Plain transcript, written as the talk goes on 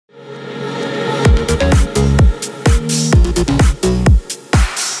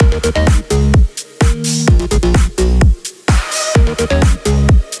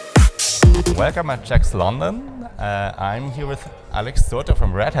Welcome at JAX London. I'm here with Alex Soto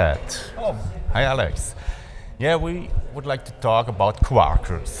from Red Hat. Hello. Hi Alex. Yeah, we would like to talk about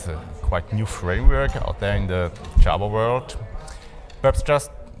Quarkus, a quite new framework out there in the Java world. Perhaps just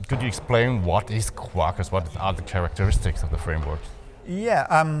could you explain what is Quarkus, what are the characteristics of the framework? Yeah,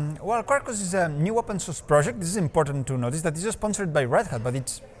 well, Quarkus is a new open source project. This is important to notice that this is sponsored by Red Hat, but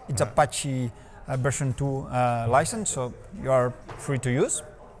it's Apache version 2 license, so you are free to use.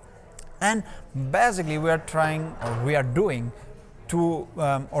 And basically we are doing to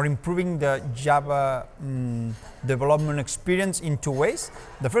or improving the Java development experience in two ways.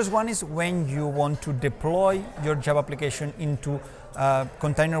 The first one is when you want to deploy your Java application into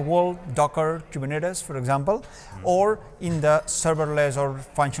container world, Docker, Kubernetes, for example, or in the serverless or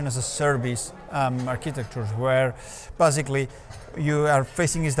function as a service architectures, where basically you are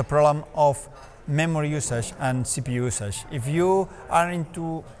facing is the problem of memory usage and CPU usage. If you are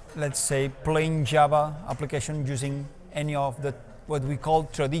into, let's say, plain Java application using any of the what we call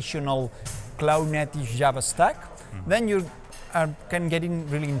traditional cloud native Java stack, then you can get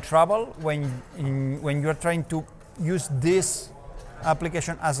really in trouble when you are trying to use this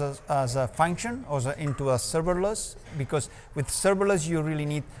application as a function or into a serverless, because with serverless you really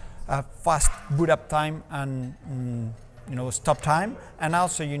need a fast boot up time and stop time, and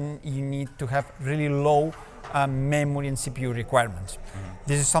also you need to have really low memory and CPU requirements.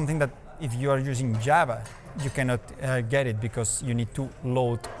 This is something that if you are using Java you cannot get it, because you need to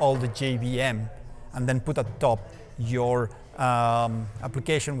load all the JVM and then put at top your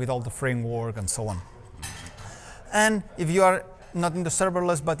application with all the framework and so on. And if you are not in the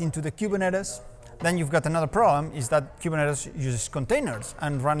serverless but into the Kubernetes, then you've got another problem, is that Kubernetes uses containers,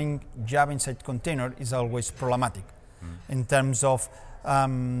 and running Java inside container is always problematic in terms of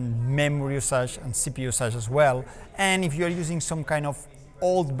memory usage and CPU usage as well. And if you're using some kind of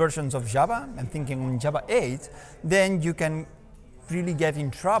old versions of Java and thinking on Java 8, then you can really get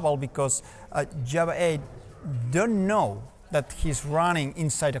in trouble, because Java 8 don't know that he's running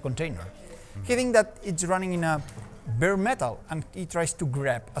inside a container. He thinks that it's running in a bare metal, and he tries to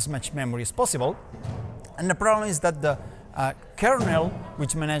grab as much memory as possible. And the problem is that the kernel,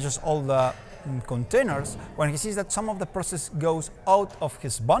 which manages all the containers, when he sees that some of the process goes out of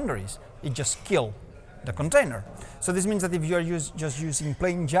his boundaries, it just kills the container. So this means that if you are just using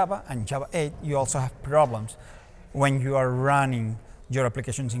plain Java and Java 8, you also have problems when you are running your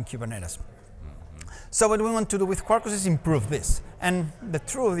applications in Kubernetes. So what we want to do with Quarkus is improve this. And the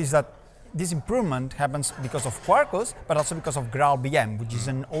truth is that this improvement happens because of Quarkus, but also because of GraalVM, which is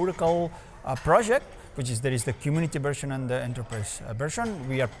an Oracle project, there is the community version and the enterprise version.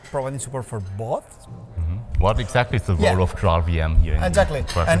 We are providing support for both. What exactly is the role of GraalVM here? Exactly.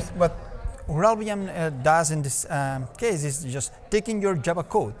 And what GraalVM does in this case is just taking your Java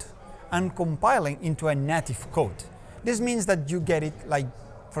code and compiling into a native code. This means that you get it like,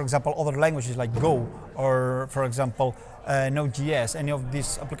 for example, other languages like Go, or for example, Node.js, any of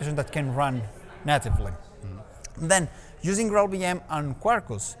these applications that can run natively. Then, using GraalVM and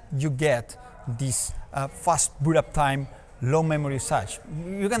Quarkus, you get this fast boot up time, low memory usage.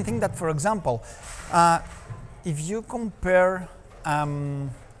 You can think that, for example, if you compare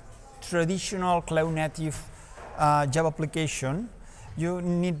traditional cloud native Java application, you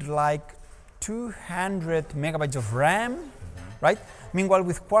need like 200 megabytes of RAM, right? Meanwhile,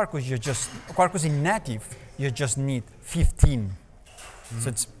 with Quarkus, Quarkus in native, you just need 15. So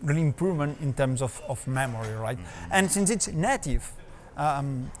it's really improvement in terms of memory, right? And since it's native,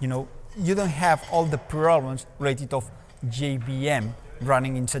 you don't have all the problems related of JVM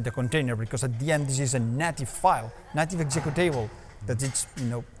running inside the container, because at the end this is a native file, native executable, that it's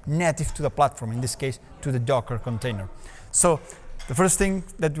native to the platform, in this case to the Docker container. So the first thing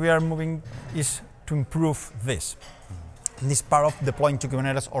that we are moving is to improve this part of deploying to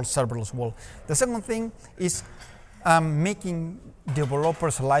Kubernetes or serverless world. The second thing is making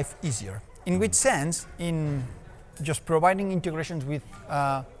developers' life easier. In which sense? In just providing integrations with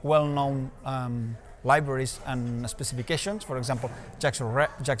well-known libraries and specifications, for example,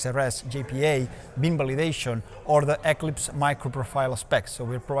 JAX-RS, JPA, bin validation, or the Eclipse microprofile specs. So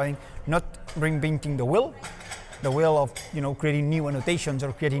we're providing, not reinventing the wheel of creating new annotations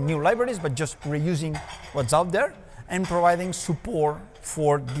or creating new libraries, but just reusing what's out there and providing support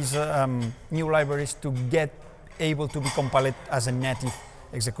for these new libraries to get able to be compiled as a native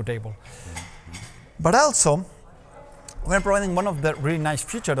executable. But also, we're providing one of the really nice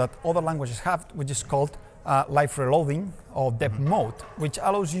features that other languages have, which is called live reloading or depth mode, which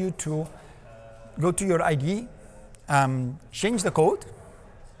allows you to go to your IDE, change the code,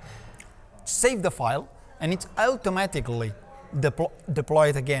 save the file, and it's automatically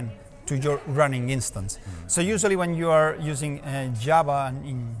deployed again to your running instance. So usually when you are using Java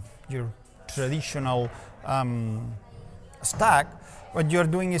in your traditional stack, what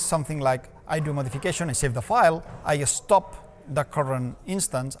you're doing is something like, I do modification, I save the file, I stop the current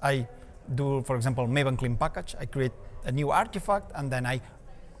instance, I do, for example, Maven clean package, I create a new artifact, and then I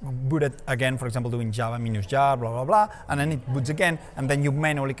boot it again, for example, doing java -jar, blah, blah, blah, and then it boots again, and then you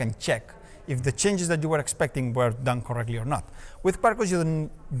manually can check if the changes that you were expecting were done correctly or not. With Quarkus, you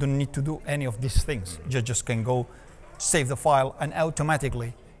don't need to do any of these things. You just can go save the file, and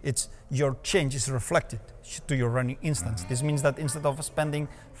automatically your change is reflected to your running instance. This means that instead of spending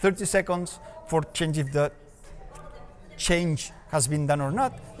 30 seconds for change if the change has been done or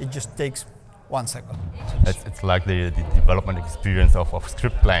not, it just takes 1 second. It's like the development experience of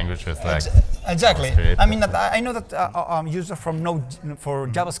script languages. Like exactly. I mean, I know that users from Node for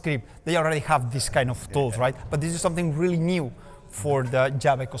JavaScript, they already have this kind of tools, right? But this is something really new for the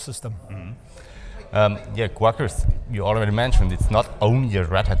Java ecosystem. Yeah, Quarkus, you already mentioned, it's not only a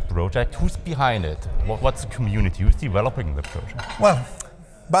Red Hat project. Who's behind it? What's the community? Who's developing the project? Well,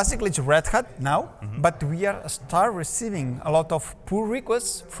 basically it's Red Hat now, but we are start receiving a lot of pull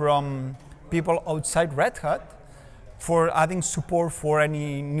requests from people outside Red Hat for adding support for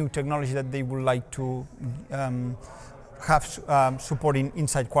any new technology that they would like to have supporting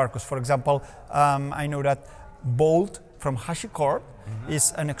inside Quarkus. For example, I know that Bolt from HashiCorp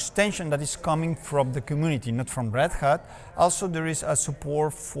is an extension that is coming from the community, not from Red Hat. Also, there is a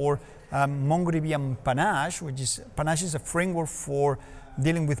support for MongoDB and Panache, Panache is a framework for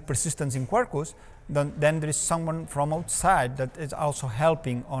dealing with persistence in Quarkus. Then there is someone from outside that is also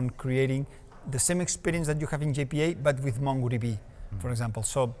helping on creating the same experience that you have in JPA, but with MongoDB, for example.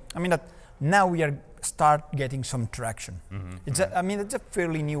 So, I mean that now we are start getting some traction. It's a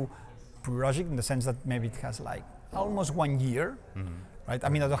fairly new project in the sense that maybe it has like almost 1 year, right? I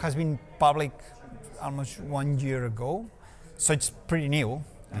mean, that has been public almost 1 year ago, so it's pretty new,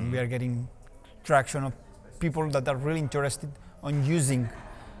 and we are getting traction of people that are really interested on using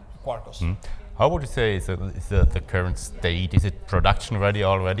Quarkus. How would you say is the current state? Is it production ready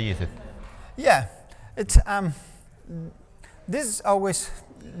already? Is it? Yeah, it's this is always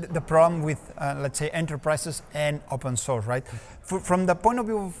the problem with let's say enterprises and open source, right? From the point of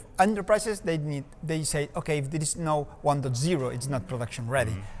view of enterprises, they say, okay, if there is no 1.0, it's not production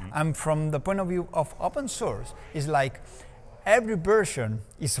ready. And from the point of view of open source, it's like every version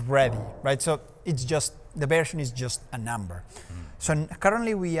is ready, right? So it's just the version is just a number. So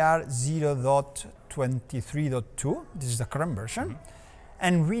currently we are 0.23.2. This is the current version,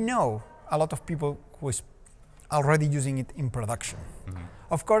 and we know a lot of people who is already using it in production.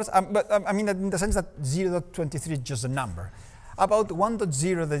 Of course, but I mean that in the sense that 0.23 is just a number. About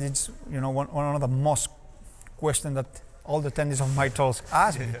 1.0, that it's one of the most questions that all the attendees of my talks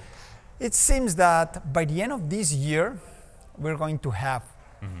ask me. It seems that by the end of this year, we're going to have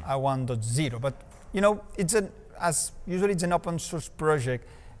a 1.0. But usually it's an open source project,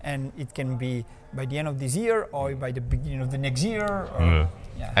 and it can be by the end of this year or by the beginning of the next year. Or,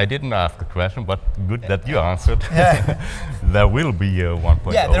 I didn't ask the question, but good that you answered. There will be a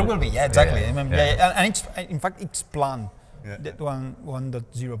 1.0. Yeah, there will be. Yeah, exactly. And it's, in fact, it's planned that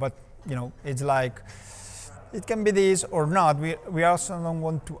 1.0. But it's like it can be this or not. We also don't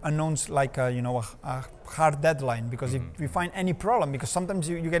want to announce like a hard deadline, because if we find any problem, because sometimes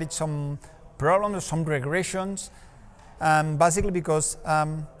you get some problems or some regressions, basically because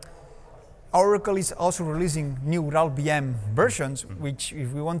Oracle is also releasing new RALVM versions, which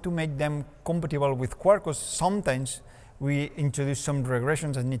if we want to make them compatible with Quarkus, sometimes we introduce some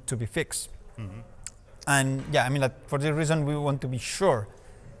regressions that need to be fixed. And yeah, I mean that for this reason we want to be sure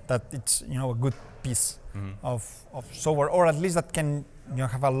that it's a good piece of software, or at least that can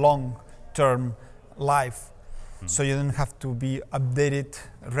have a long-term life. So you don't have to be updated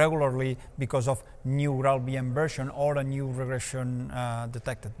regularly because of new RALVM version or a new regression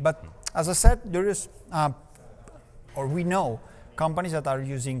detected. But as I said, there is, or we know, companies that are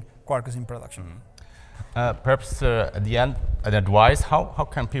using Quarkus in production. Perhaps at the end, an advice, how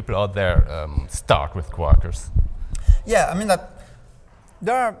can people out there start with Quarkus? Yeah, I mean that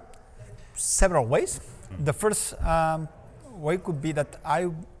there are several ways. The first way could be that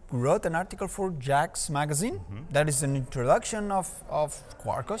I wrote an article for JAX magazine. That is an introduction of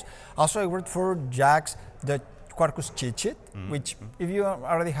Quarkus. Also, I wrote for JAX the Quarkus cheat sheet, which if you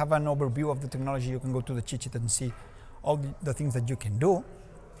already have an overview of the technology, you can go to the cheat sheet and see all the things that you can do.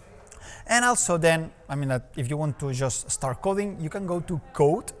 And also then, I mean that if you want to just start coding, you can go to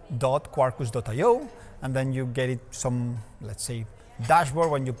code.quarkus.io, and then you get some, let's say, dashboard.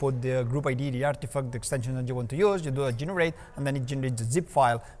 When you put the group ID, the artifact, the extension that you want to use, you do a generate, and then it generates a zip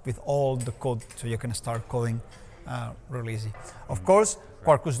file with all the code, so you can start coding really easy. Of course,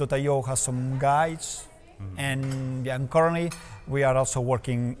 Quarkus.io has some guides, and currently we are also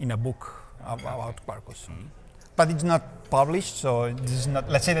working in a book about Quarkus. But it's not published, so this is not,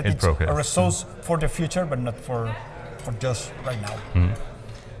 let's say that it's a resource for the future, but not for just right now.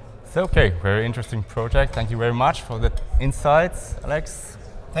 So, okay, very interesting project. Thank you very much for the insights, Alex.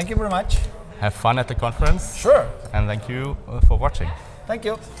 Thank you very much. Have fun at the conference. Sure. And thank you for watching. Thank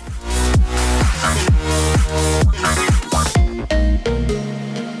you.